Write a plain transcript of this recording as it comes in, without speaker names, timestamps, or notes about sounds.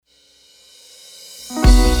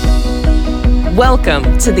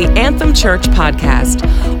Welcome to the Anthem Church podcast.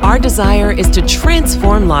 Our desire is to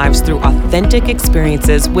transform lives through authentic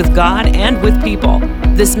experiences with God and with people.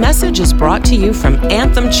 This message is brought to you from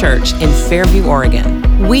Anthem Church in Fairview,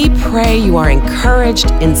 Oregon. We pray you are encouraged,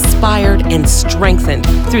 inspired, and strengthened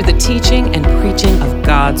through the teaching and preaching of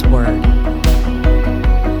God's Word.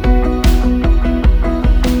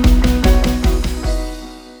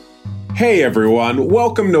 Hey everyone,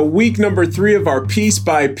 welcome to week number 3 of our Piece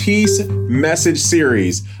by Piece message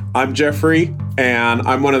series. I'm Jeffrey, and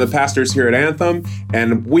I'm one of the pastors here at Anthem,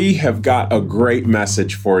 and we have got a great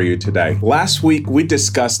message for you today. Last week, we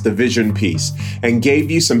discussed the vision piece and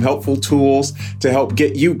gave you some helpful tools to help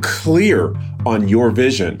get you clear on your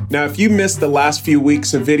vision. Now, if you missed the last few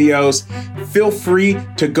weeks of videos, feel free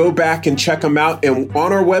to go back and check them out. And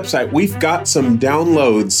on our website, we've got some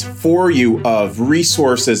downloads for you of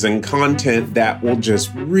resources and content that will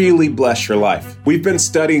just really bless your life. We've been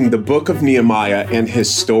studying the book of Nehemiah and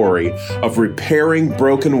his story of repairing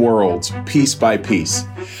broken worlds piece by piece.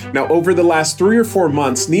 Now, over the last 3 or 4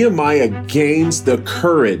 months, Nehemiah gains the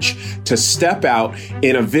courage to step out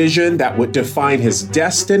in a vision that would define his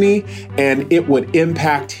destiny and it would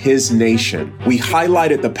impact his nation. We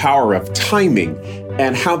highlighted the power of timing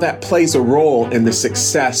and how that plays a role in the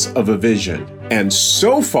success of a vision. And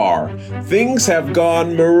so far, things have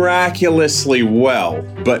gone miraculously well.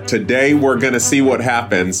 But today we're going to see what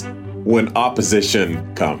happens when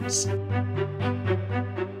opposition comes.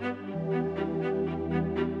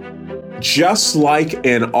 Just like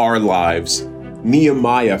in our lives,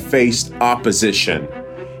 Nehemiah faced opposition.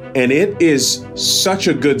 And it is such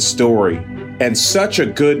a good story and such a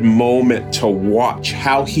good moment to watch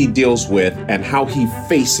how he deals with and how he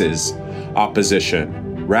faces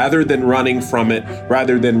opposition. Rather than running from it,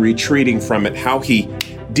 rather than retreating from it, how he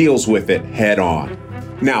deals with it head on.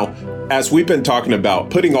 Now, as we've been talking about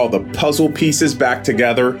putting all the puzzle pieces back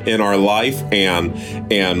together in our life,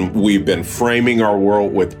 and we've been framing our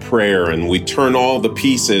world with prayer, and we turn all the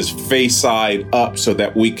pieces face side up so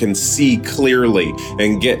that we can see clearly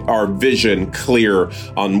and get our vision clear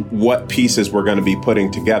on what pieces we're going to be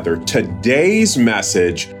putting together. Today's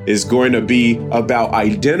message is going to be about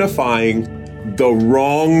identifying the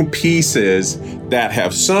wrong pieces that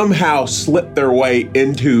have somehow slipped their way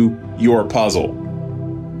into your puzzle.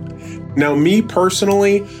 Now, me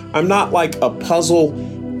personally, I'm not like a puzzle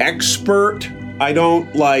expert. I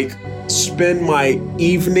don't like spend my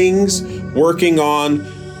evenings working on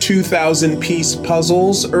 2,000-piece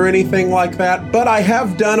puzzles or anything like that, but I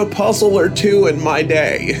have done a puzzle or two in my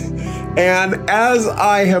day. And as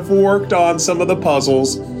I have worked on some of the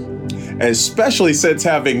puzzles, especially since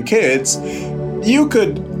having kids, you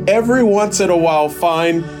could every once in a while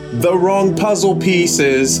find the wrong puzzle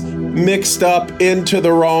pieces mixed up into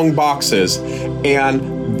the wrong boxes.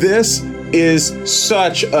 And this is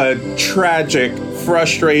such a tragic,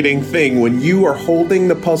 frustrating thing when you are holding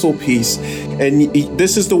the puzzle piece and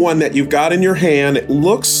this is the one that you've got in your hand. It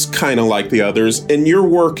looks kind of like the others, and you're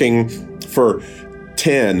working for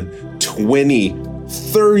 10, 20,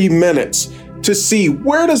 30 minutes to see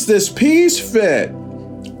where does this piece fit?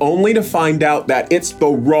 Only to find out that it's the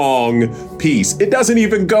wrong piece. It doesn't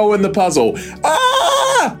even go in the puzzle.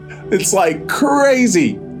 It's like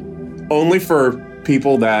crazy. Only for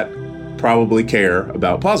people that probably care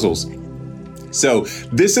about puzzles. So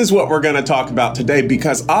this is what we're going to talk about today,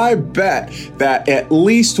 because I bet that at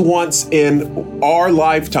least once in our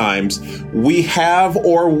lifetimes, we have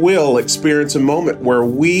or will experience a moment where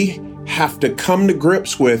we have to come to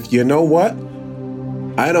grips with, you know what?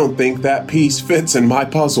 I don't think that piece fits in my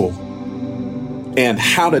puzzle. And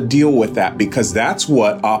how to deal with that, because that's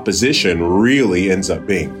what opposition really ends up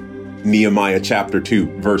being. Nehemiah chapter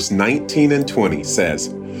 2, verse 19 and 20 says,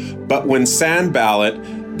 "But when Sanballat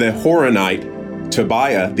the Horonite,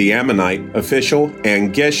 Tobiah the Ammonite official,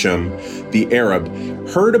 and Geshem the Arab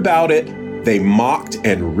heard about it, they mocked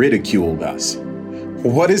and ridiculed us."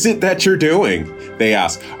 "What is it that you're doing?" they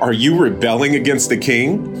asked. "Are you rebelling against the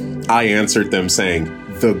king?" I answered them, saying,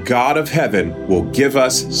 "The God of heaven will give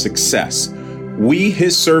us success. We,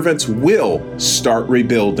 his servants, will start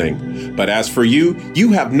rebuilding. But as for you,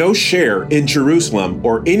 you have no share in Jerusalem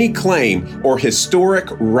or any claim or historic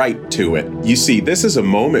right to it." You see, this is a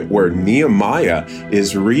moment where Nehemiah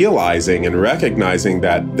is realizing and recognizing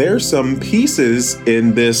that there's some pieces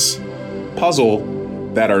in this puzzle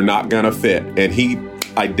that are not going to fit. And he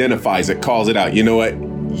identifies it, calls it out. You know what?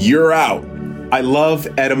 You're out. I love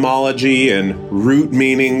etymology and root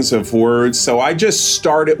meanings of words, so I just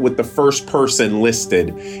started with the first person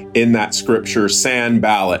listed in that scripture,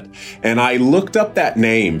 Sanballat, and I looked up that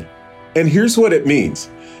name, and here's what it means: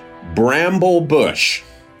 bramble bush.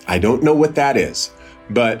 I don't know what that is,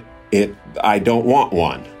 but I don't want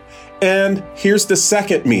one. And here's the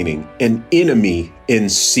second meaning, an enemy in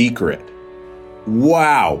secret.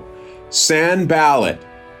 Wow. Sanballat,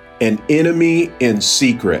 an enemy in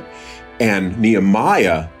secret. And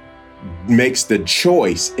Nehemiah makes the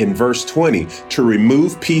choice in verse 20 to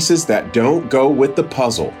remove pieces that don't go with the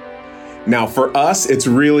puzzle. Now, for us, it's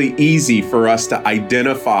really easy for us to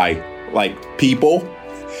identify like people,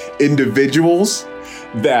 individuals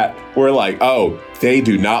that we're like, oh, they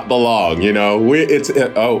do not belong. We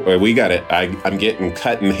got it. I'm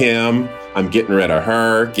cutting him. I'm getting rid of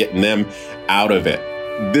her, getting them out of it.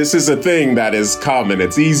 This is a thing that is common.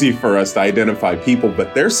 It's easy for us to identify people,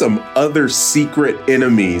 but there's some other secret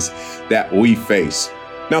enemies that we face.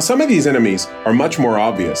 Now, some of these enemies are much more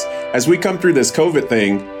obvious. As we come through this COVID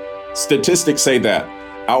thing, statistics say that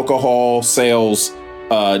alcohol sales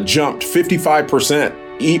jumped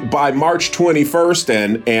 55% by March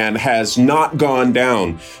 21st and has not gone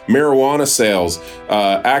down. Marijuana sales,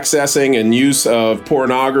 accessing and use of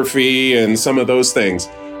pornography and some of those things.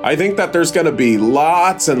 I think that there's going to be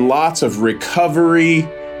lots and lots of recovery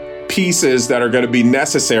pieces that are going to be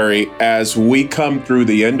necessary as we come through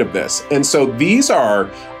the end of this. And so these are,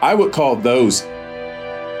 I would call those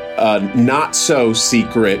not so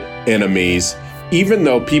secret enemies, even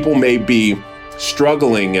though people may be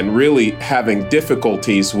struggling and really having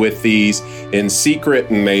difficulties with these in secret,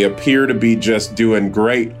 and they appear to be just doing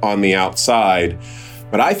great on the outside.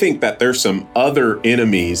 But I think that there's some other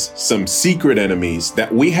enemies, some secret enemies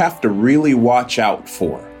that we have to really watch out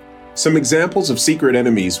for. Some examples of secret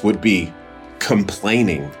enemies would be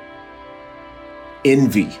complaining,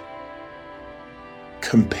 envy,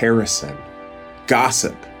 comparison,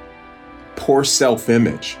 gossip, poor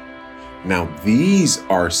self-image. Now, these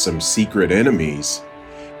are some secret enemies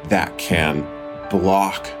that can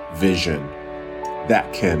block vision,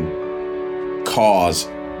 that can cause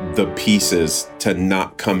the pieces to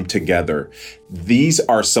not come together. These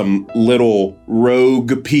are some little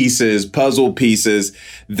rogue pieces, puzzle pieces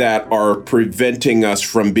that are preventing us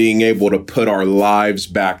from being able to put our lives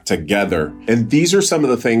back together. And these are some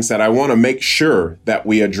of the things that I want to make sure that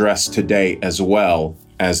we address today as well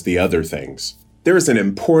as the other things. There is an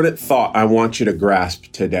important thought I want you to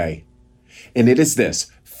grasp today, and it is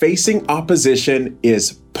this: facing opposition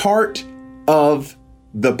is part of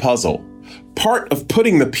the puzzle. Part of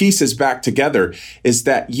putting the pieces back together is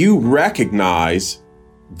that you recognize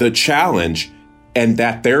the challenge and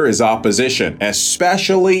that there is opposition,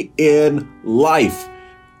 especially in life.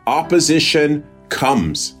 Opposition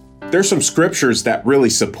comes. There's some scriptures that really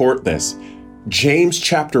support this. James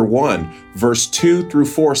chapter 1, verse 2 through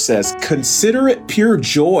 4 says, "Consider it pure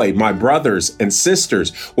joy, my brothers and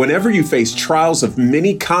sisters, whenever you face trials of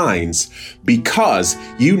many kinds, because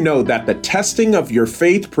you know that the testing of your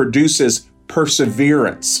faith produces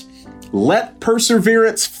perseverance. Let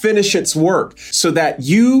perseverance finish its work, so that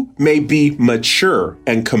you may be mature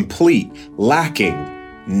and complete, lacking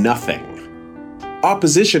nothing."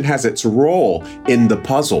 Opposition has its role in the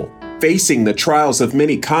puzzle. Facing the trials of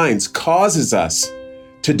many kinds causes us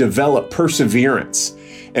to develop perseverance.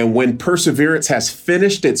 And when perseverance has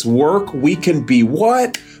finished its work, we can be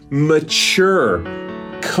what? Mature,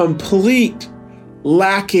 complete,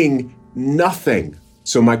 lacking nothing.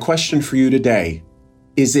 So my question for you today,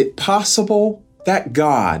 is it possible that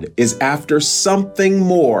God is after something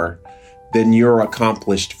more than your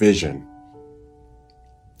accomplished vision?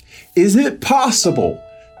 Is it possible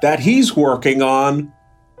that He's working on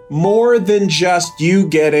more than just you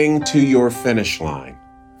getting to your finish line?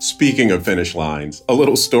 Speaking of finish lines, a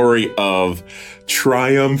little story of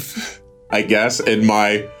triumph, I guess, in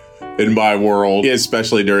my world,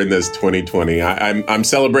 especially during this 2020. I'm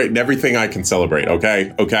celebrating everything I can celebrate,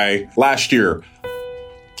 okay? Last year,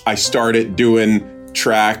 I started doing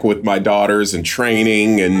track with my daughters and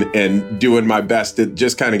training and doing my best to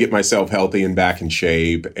just kind of get myself healthy and back in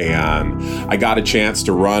shape. And I got a chance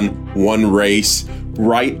to run one race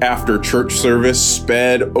right after church service,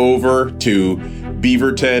 sped over to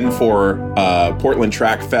Beaverton for Portland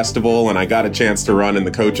Track Festival, and I got a chance to run in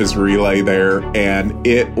the coaches relay there, and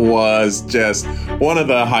it was just one of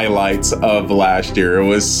the highlights of last year. It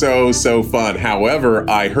was so fun. However,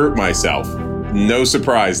 I hurt myself. No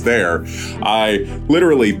surprise there. I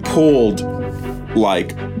literally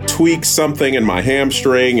tweaked something in my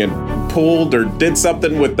hamstring and pulled or did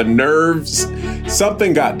something with the nerves.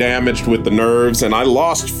 Something got damaged with the nerves, and I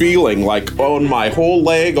lost feeling like on my whole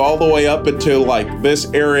leg all the way up until like this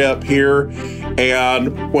area up here.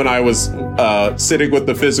 And when I was sitting with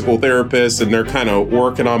the physical therapist and they're kind of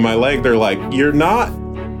working on my leg, they're like, "You're not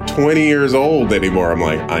 20 years old anymore." I'm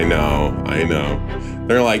like, I know.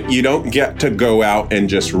 They're like, you don't get to go out and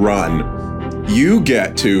just run. You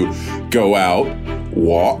get to go out,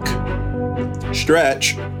 walk,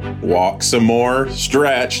 stretch, walk some more,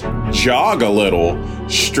 stretch, jog a little,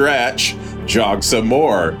 stretch, jog some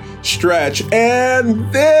more, stretch,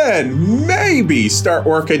 and then maybe start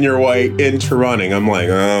working your way into running. I'm like,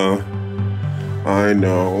 oh, I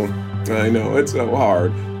know, it's so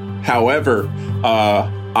hard. However,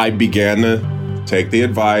 I began to take the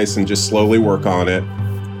advice and just slowly work on it.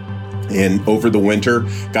 And over the winter,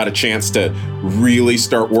 got a chance to really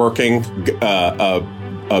start working.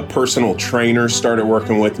 A personal trainer started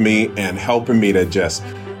working with me and helping me to just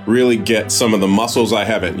really get some of the muscles I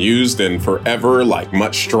haven't used in forever, like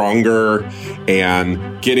much stronger,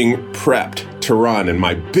 and getting prepped to run. And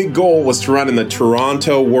my big goal was to run in the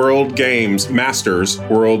Toronto World Games, Masters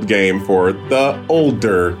World Game for the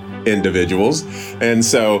older individuals. And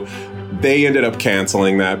so they ended up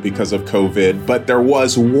canceling that because of COVID. But there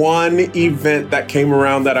was one event that came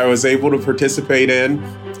around that I was able to participate in,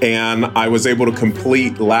 and I was able to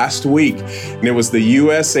complete last week. And it was the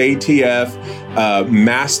USATF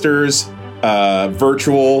Masters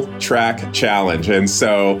Virtual Track Challenge. And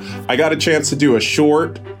so I got a chance to do a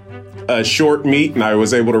short meet, and I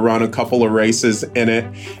was able to run a couple of races in it.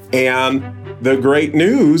 And the great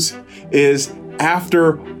news is,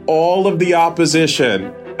 after all of the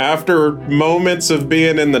opposition, after moments of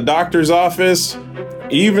being in the doctor's office,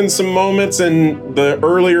 even some moments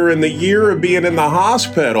earlier in the year of being in the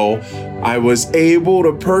hospital, I was able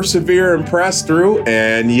to persevere and press through.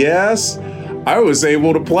 And yes, I was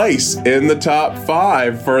able to place in the top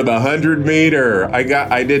 5 for the 100 meter.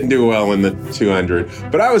 I didn't do well in the 200,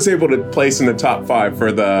 but I was able to place in the top 5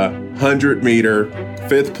 for the 100 meter,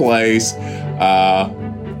 5th place,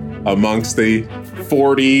 amongst the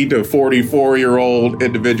 40 to 44-year-old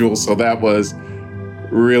individuals. So that was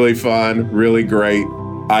really fun, really great.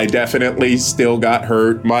 I definitely still got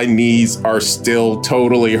hurt. My knees are still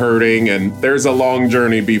totally hurting, and there's a long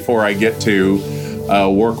journey before I get to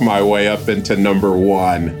work my way up into number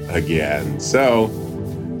 1 again. So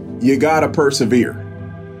you gotta persevere.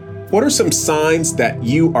 What are some signs that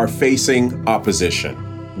you are facing opposition?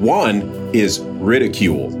 One is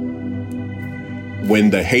ridicule.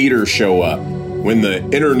 When the haters show up, when the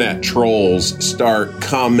internet trolls start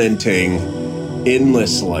commenting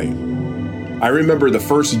endlessly. I remember the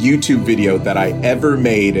first YouTube video that I ever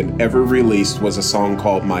made and ever released was a song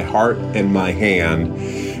called My Heart and My Hand.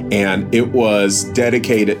 And it was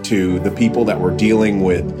dedicated to the people that were dealing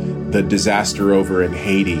with the disaster over in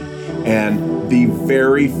Haiti. And the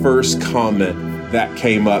very first comment that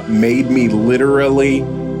came up made me literally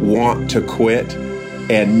want to quit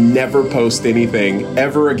and never post anything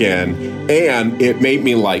ever again. And it made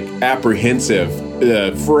me like apprehensive,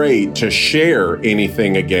 afraid to share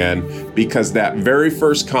anything again, because that very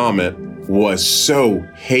first comment was so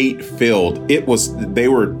hate-filled. They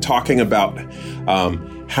were talking about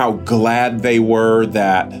how glad they were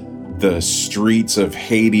that the streets of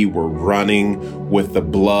Haiti were running with the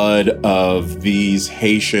blood of these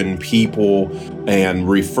Haitian people, and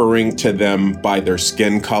referring to them by their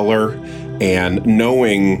skin color, and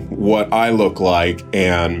knowing what I look like,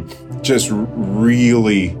 and just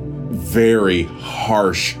really very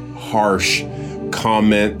harsh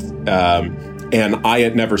comment. And I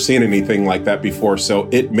had never seen anything like that before. So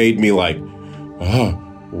it made me like, oh,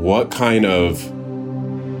 what kind of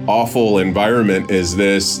awful environment is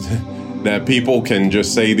this that people can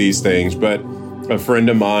just say these things? But a friend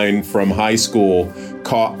of mine from high school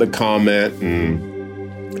caught the comment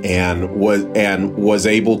and was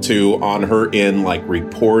able to, on her end, like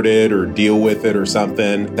report it or deal with it or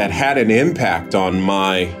something. That had an impact on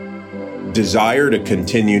my desire to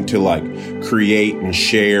continue to like create and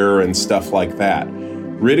share and stuff like that.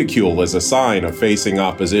 Ridicule is a sign of facing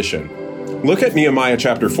opposition. Look at Nehemiah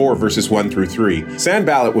chapter 4, verses 1 through 3.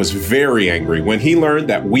 Sanballat was very angry when he learned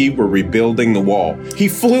that we were rebuilding the wall. He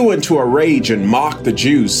flew into a rage and mocked the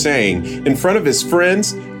Jews, saying in front of his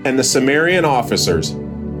friends and the Samaritan officers,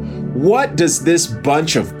 "What does this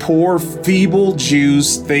bunch of poor, feeble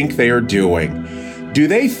Jews think they are doing? Do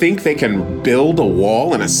they think they can build a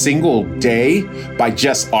wall in a single day by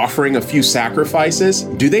just offering a few sacrifices?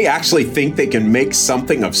 Do they actually think they can make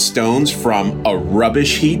something of stones from a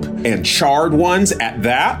rubbish heap, and charred ones at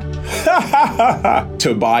that?"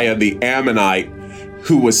 Tobiah the Ammonite,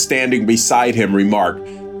 who was standing beside him, remarked,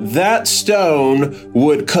 "That stone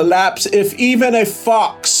would collapse if even a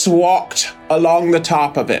fox walked along the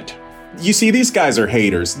top of it." You see, these guys are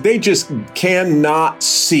haters. They just cannot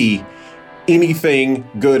see anything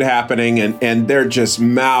good happening, and their just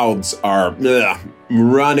mouths are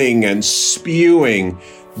running and spewing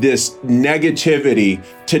this negativity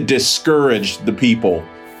to discourage the people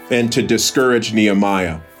and to discourage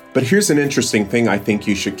Nehemiah. But here's an interesting thing I think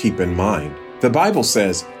you should keep in mind. The Bible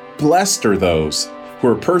says, "Blessed are those who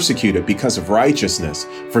are persecuted because of righteousness,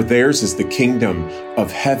 for theirs is the kingdom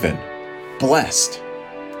of heaven." Blessed.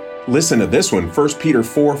 Listen to this one. 1 Peter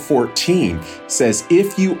 4:14 says,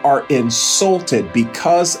 "If you are insulted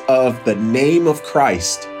because of the name of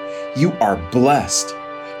Christ, you are blessed,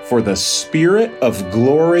 for the Spirit of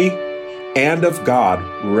glory and of God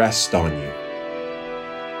rest on you."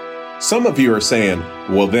 Some of you are saying,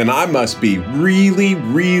 "Well, then I must be really,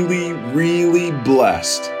 really, really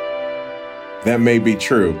blessed." That may be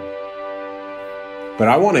true. But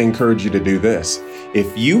I want to encourage you to do this.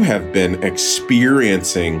 If you have been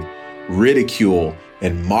experiencing ridicule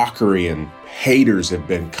and mockery and haters have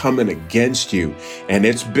been coming against you, and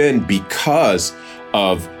it's been because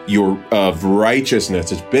of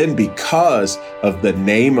righteousness, it's been because of the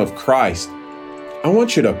name of Christ, I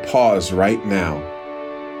want you to pause right now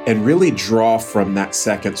and really draw from that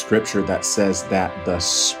second scripture that says that the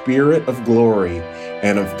Spirit of glory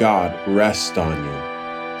and of God rest on you.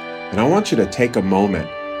 And I want you to take a moment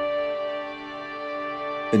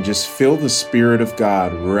and just feel the Spirit of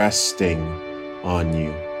God resting on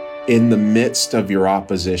you in the midst of your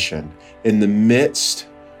opposition, in the midst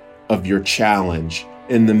of your challenge,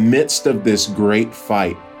 in the midst of this great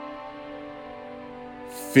fight.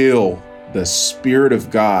 Feel the Spirit of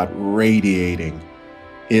God radiating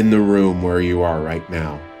in the room where you are right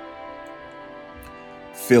now,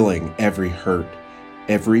 filling every hurt,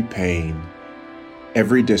 every pain,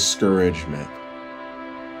 every discouragement,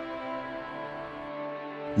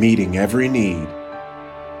 meeting every need,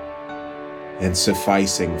 and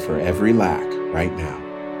sufficing for every lack right now.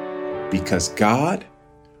 Because God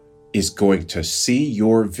is going to see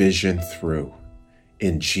your vision through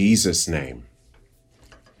in Jesus' name.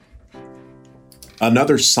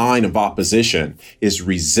 Another sign of opposition is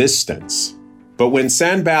resistance. But when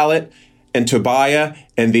Sanballat and Tobiah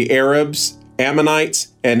and the Arabs, Ammonites,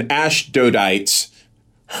 and Ashdodites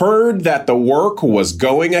heard that the work was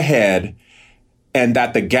going ahead and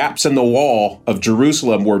that the gaps in the wall of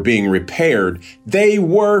Jerusalem were being repaired, they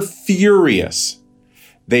were furious.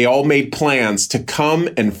 They all made plans to come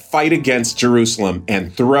and fight against Jerusalem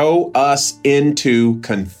and throw us into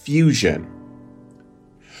confusion.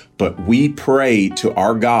 But we prayed to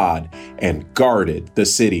our God and guarded the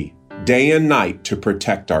city day and night to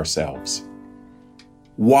protect ourselves.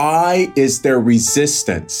 Why is there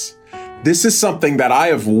resistance? This is something that I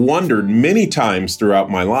have wondered many times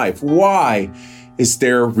throughout my life. Why is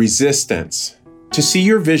there resistance? To see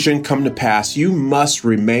your vision come to pass, you must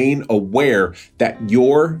remain aware that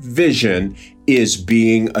your vision is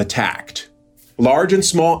being attacked. Large and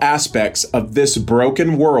small aspects of this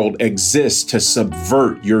broken world exist to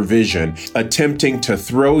subvert your vision, attempting to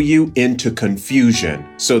throw you into confusion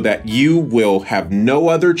so that you will have no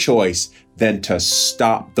other choice than to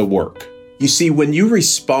stop the work. You see, when you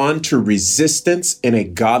respond to resistance in a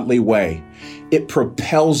godly way, it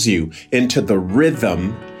propels you into the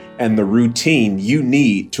rhythm and the routine you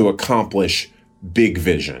need to accomplish big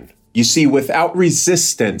vision. You see, without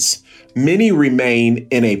resistance, many remain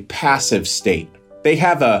in a passive state. They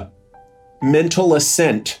have a mental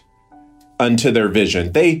assent unto their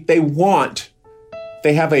vision. They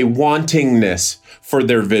have a wantingness for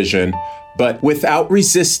their vision, but without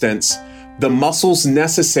resistance, the muscles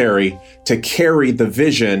necessary to carry the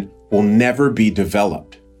vision will never be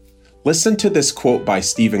developed. Listen to this quote by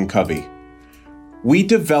Stephen Covey. "We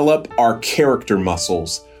develop our character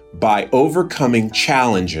muscles by overcoming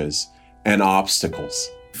challenges and obstacles."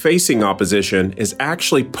 Facing opposition is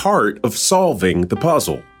actually part of solving the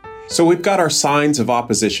puzzle. So we've got our signs of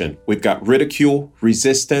opposition. We've got ridicule,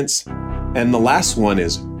 resistance, and the last one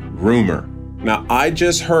is rumor. Now, I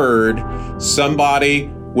just heard somebody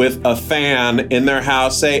with a fan in their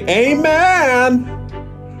house say, "Amen."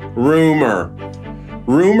 Rumor.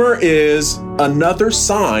 Rumor is another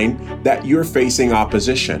sign that you're facing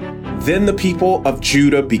opposition. Then the people of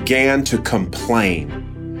Judah began to complain.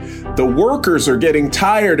 "The workers are getting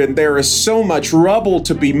tired and there is so much rubble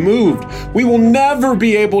to be moved. We will never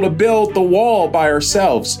be able to build the wall by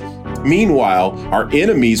ourselves." Meanwhile, our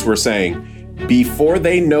enemies were saying, "Before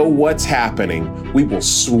they know what's happening, we will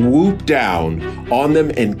swoop down on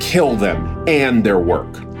them and kill them and their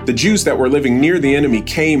work." The Jews that were living near the enemy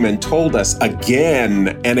came and told us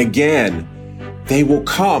again and again, "They will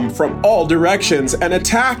come from all directions and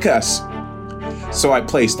attack us." So I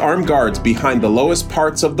placed armed guards behind the lowest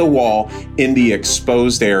parts of the wall in the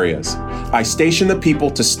exposed areas. I stationed the people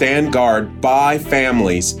to stand guard by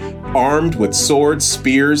families, armed with swords,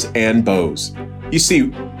 spears, and bows. You see,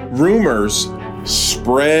 rumors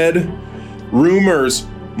spread, rumors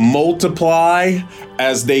multiply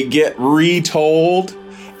as they get retold,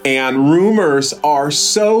 and rumors are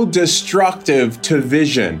so destructive to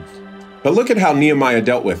vision. But look at how Nehemiah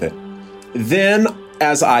dealt with it. Then,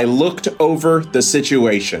 as I looked over the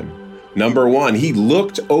situation, number one, he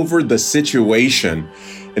looked over the situation.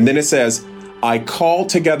 And then it says, I called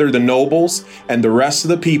together the nobles and the rest of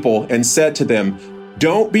the people and said to them,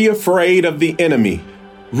 don't be afraid of the enemy.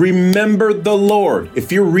 Remember the Lord.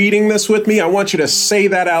 If you're reading this with me, I want you to say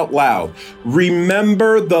that out loud.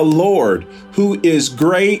 Remember the Lord, who is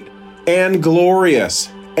great and glorious,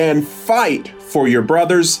 and fight for your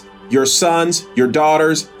brothers, your sons, your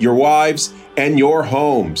daughters, your wives, and your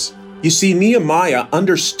homes. You see, Nehemiah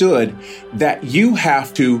understood that you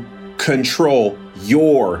have to control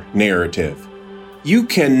your narrative. You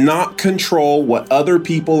cannot control what other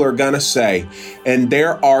people are going to say. And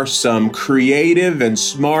there are some creative and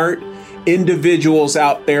smart individuals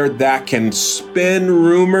out there that can spin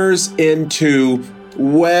rumors into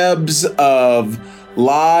webs of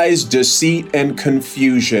lies, deceit, and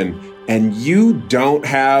confusion. And you don't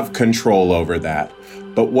have control over that.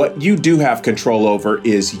 But what you do have control over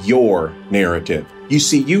is your narrative. You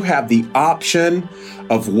see, you have the option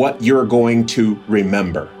of what you're going to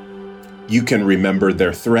remember. You can remember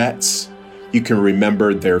their threats. You can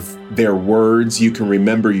remember their words. You can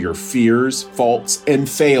remember your fears, faults, and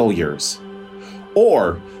failures.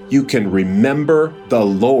 Or you can remember the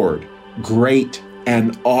Lord, great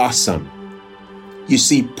and awesome. You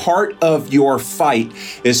see, part of your fight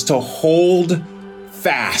is to hold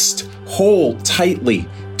fast, hold tightly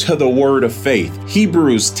to the word of faith.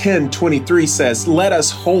 Hebrews 10:23 says, let us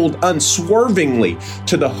hold unswervingly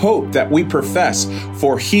to the hope that we profess,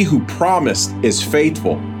 for he who promised is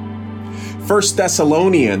faithful. 1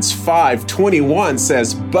 Thessalonians 5:21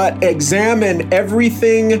 says, but examine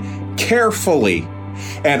everything carefully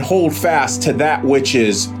and hold fast to that which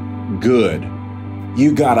is good.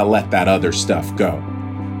 You gotta let that other stuff go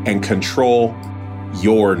and control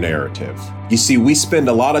your narrative. You see, we spend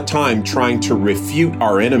a lot of time trying to refute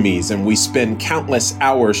our enemies, and we spend countless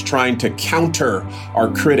hours trying to counter our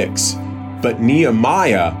critics. But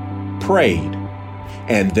Nehemiah prayed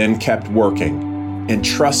and then kept working and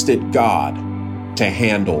trusted God to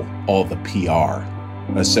handle all the PR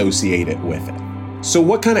associated with it. So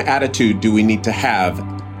what kind of attitude do we need to have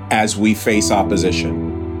as we face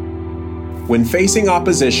opposition? When facing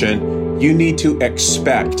opposition, you need to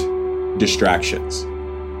expect distractions.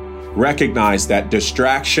 Recognize that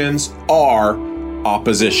distractions are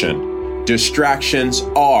opposition. Distractions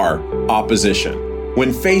are opposition.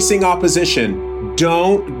 When facing opposition,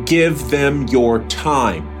 don't give them your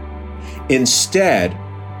time. Instead,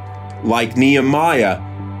 like Nehemiah,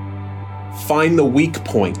 find the weak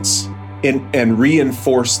points and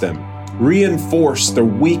reinforce them. Reinforce the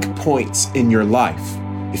weak points in your life.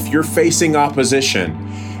 If you're facing opposition,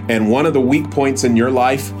 and one of the weak points in your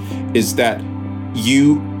life is that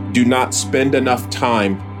you do not spend enough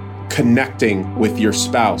time connecting with your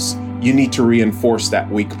spouse, you need to reinforce that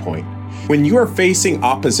weak point. When you are facing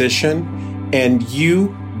opposition and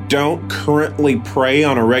you don't currently pray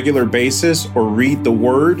on a regular basis or read the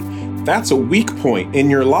word, that's a weak point in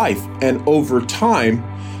your life. And over time,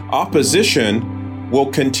 opposition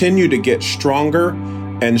will continue to get stronger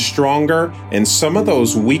and stronger. And some of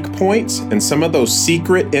those weak points and some of those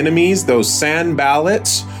secret enemies, those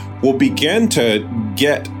Sanballats, will begin to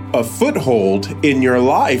get a foothold in your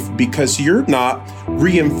life because you're not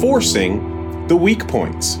reinforcing the weak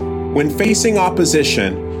points. When facing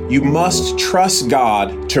opposition, you must trust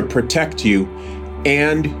God to protect you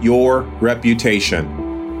and your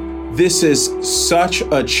reputation. This is such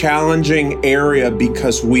a challenging area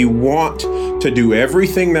because we want to do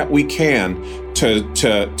everything that we can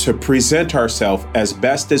to present ourselves as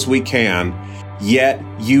best as we can, yet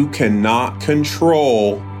you cannot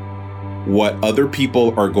control what other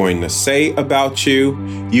people are going to say about you.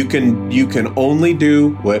 You can only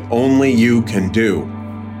do what only you can do.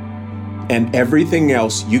 And everything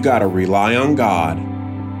else, you got to rely on God,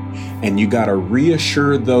 and you got to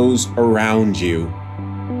reassure those around you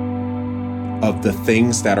of the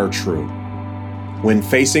things that are true. When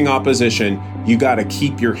facing opposition, you got to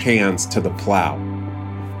keep your hands to the plow.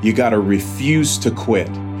 You got to refuse to quit,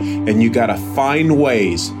 and you got to find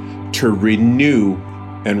ways to renew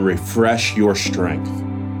and refresh your strength.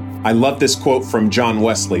 I love this quote from John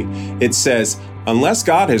Wesley. It says, unless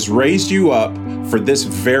God has raised you up for this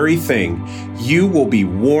very thing, you will be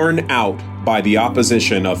worn out by the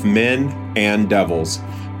opposition of men and devils.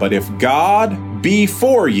 But if God be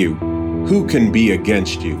for you, who can be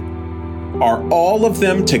against you? Are all of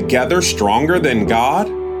them together stronger than God?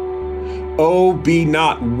 Oh, be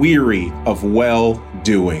not weary of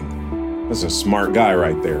well-doing. That's a smart guy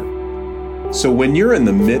right there. So when you're in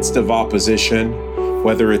the midst of opposition,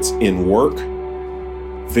 whether it's in work,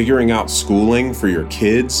 figuring out schooling for your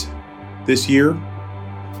kids this year,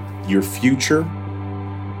 your future,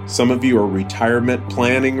 some of you are retirement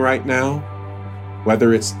planning right now,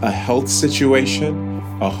 whether it's a health situation,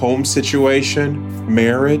 a home situation,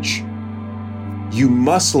 marriage, you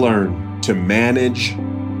must learn to manage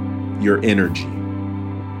your energy.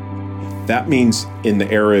 That means in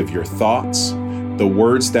the area of your thoughts, the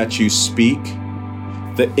words that you speak,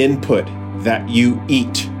 the input that you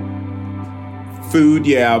eat. Food,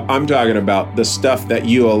 yeah, I'm talking about the stuff that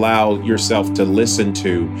you allow yourself to listen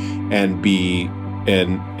to and be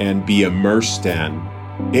immersed in.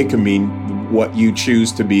 It can mean what you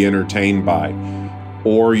choose to be entertained by,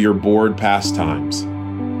 or your bored pastimes,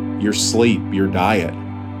 your sleep, your diet.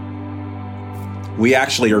 We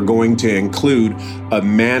actually are going to include a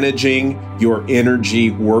managing your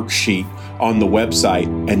energy worksheet on the website,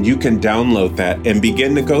 and you can download that and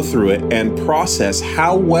begin to go through it and process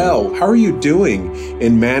how are you doing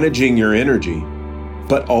in managing your energy.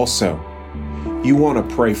 But also, you want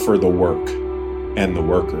to pray for the work and the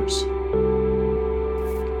workers.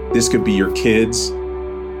 This could be your kids,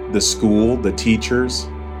 the school, the teachers.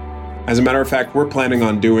 As a matter of fact, we're planning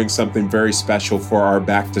on doing something very special for our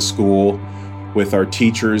back to school with our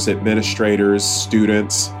teachers, administrators,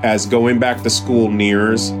 students. As going back to school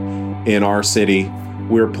nears in our city,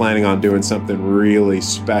 we're planning on doing something really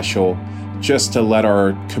special just to let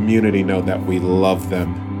our community know that we love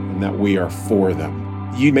them and that we are for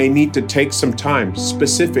them. You may need to take some time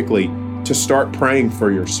specifically to start praying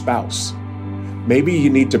for your spouse. Maybe you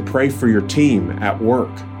need to pray for your team at work.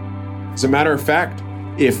 As a matter of fact,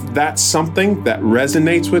 if that's something that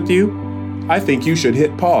resonates with you, I think you should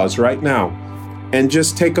hit pause right now and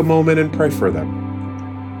just take a moment and pray for them.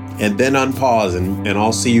 And then unpause and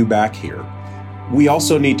I'll see you back here. We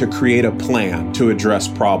also need to create a plan to address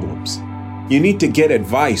problems. You need to get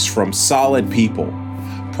advice from solid people.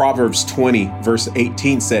 Proverbs 20 verse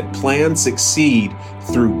 18 said, "Plans succeed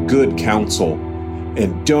through good counsel,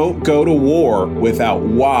 and don't go to war without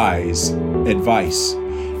wise advice."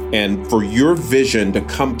 And for your vision to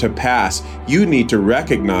come to pass, you need to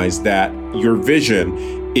recognize that your vision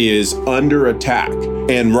is under attack.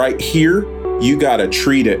 And right here, you got to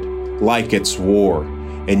treat it like it's war.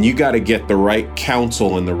 And you got to get the right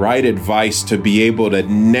counsel and the right advice to be able to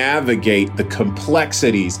navigate the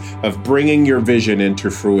complexities of bringing your vision into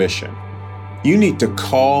fruition. You need to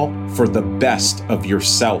call for the best of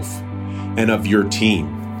yourself and of your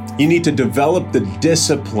team. You need to develop the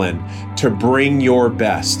discipline to bring your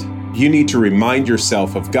best. You need to remind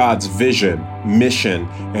yourself of God's vision, mission,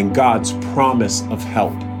 and God's promise of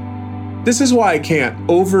help. This is why I can't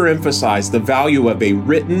overemphasize the value of a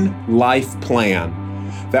written life plan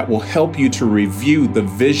that will help you to review the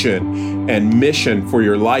vision and mission for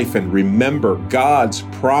your life and remember God's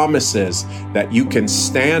promises that you can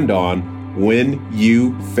stand on when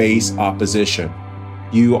you face opposition.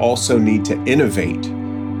 You also need to innovate.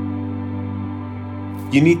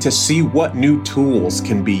 You need to see what new tools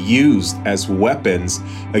can be used as weapons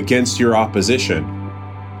against your opposition.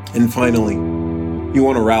 And finally, you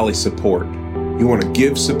want to rally support. You want to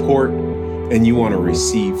give support and you want to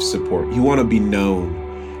receive support. You want to be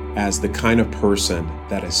known as the kind of person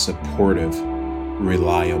that is supportive,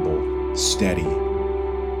 reliable, steady.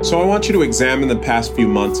 So I want you to examine the past few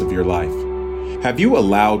months of your life. Have you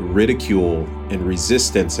allowed ridicule and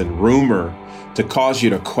resistance and rumor to cause you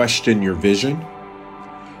to question your vision?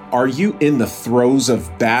 Are you in the throes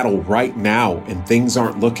of battle right now and things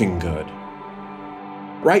aren't looking good?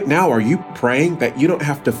 Right now, are you praying that you don't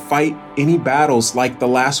have to fight any battles like the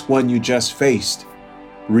last one you just faced?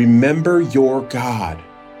 Remember your God.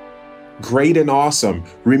 Great and awesome.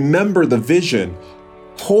 Remember the vision.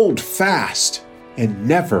 Hold fast and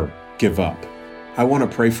never give up. I want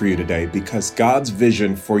to pray for you today because God's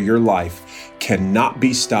vision for your life cannot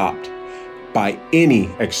be stopped by any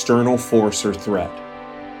external force or threat.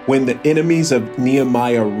 When the enemies of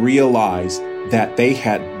Nehemiah realized that they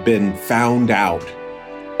had been found out,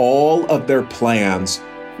 all of their plans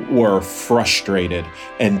were frustrated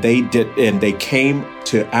and they came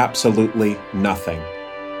to absolutely nothing.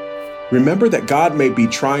 Remember that God may be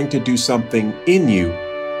trying to do something in you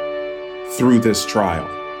through this trial.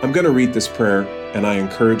 I'm going to read this prayer and I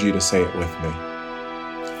encourage you to say it with me.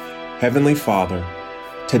 Heavenly Father,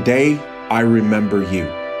 today I remember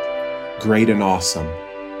you, great and awesome.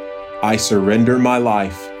 I surrender my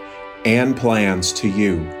life and plans to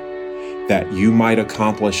you that you might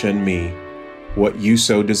accomplish in me what you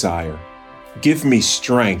so desire. Give me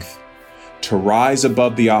strength to rise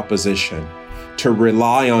above the opposition, to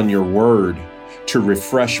rely on your word, to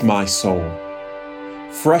refresh my soul.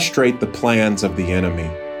 Frustrate the plans of the enemy.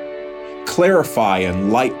 Clarify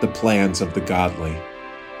and light the plans of the godly.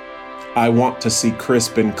 I want to see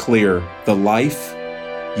crisp and clear the life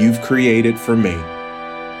you've created for me.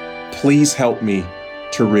 Please help me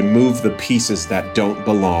to remove the pieces that don't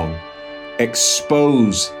belong.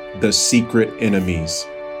 Expose the secret enemies.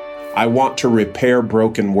 I want to repair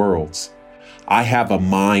broken worlds. I have a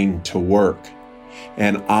mind to work,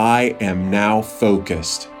 and I am now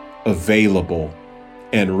focused, available,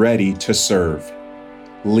 and ready to serve.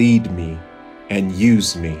 Lead me and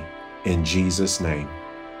use me in Jesus' name.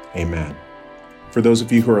 Amen. For those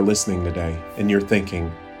of you who are listening today and you're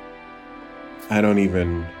thinking, I don't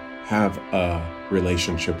even have a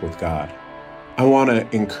relationship with God, I want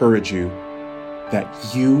to encourage you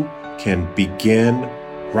that you can begin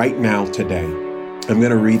right now today. I'm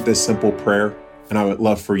going to read this simple prayer, and I would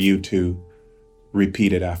love for you to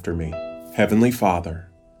repeat it after me. Heavenly Father,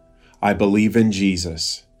 I believe in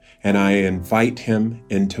Jesus, and I invite him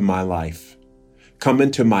into my life. Come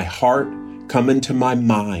into my heart, come into my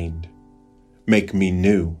mind. Make me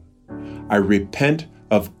new. I repent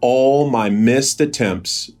of all my missed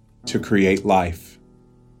attempts to create life.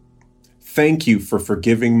 Thank you for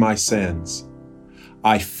forgiving my sins.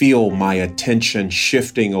 I feel my attention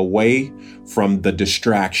shifting away from the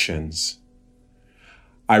distractions.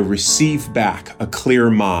 I receive back a clear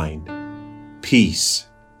mind, peace,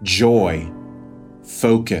 joy,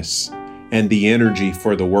 focus, and the energy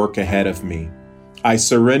for the work ahead of me. I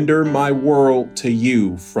surrender my world to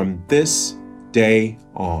you from this day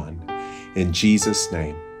on. In Jesus'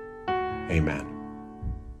 name, amen.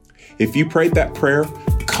 If you prayed that prayer,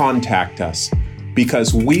 contact us,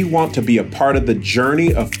 because we want to be a part of the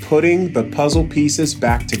journey of putting the puzzle pieces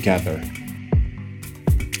back together.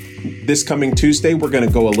 This coming Tuesday, we're going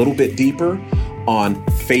to go a little bit deeper on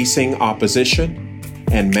facing opposition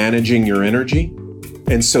and managing your energy.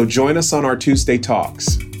 And so join us on our Tuesday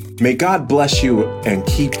talks. May God bless you and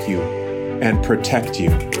keep you and protect you,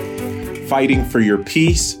 fighting for your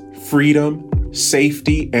peace, freedom,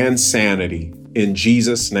 safety, and sanity. In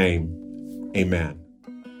Jesus' name, amen.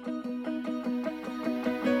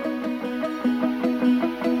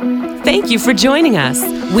 Thank you for joining us.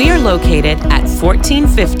 We are located at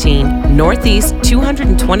 1415 Northeast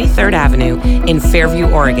 223rd Avenue in Fairview,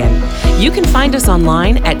 Oregon. You can find us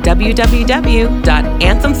online at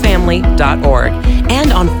www.anthemfamily.org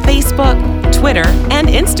and on Facebook, Twitter, and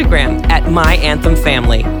Instagram at My Anthem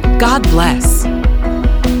Family. God bless.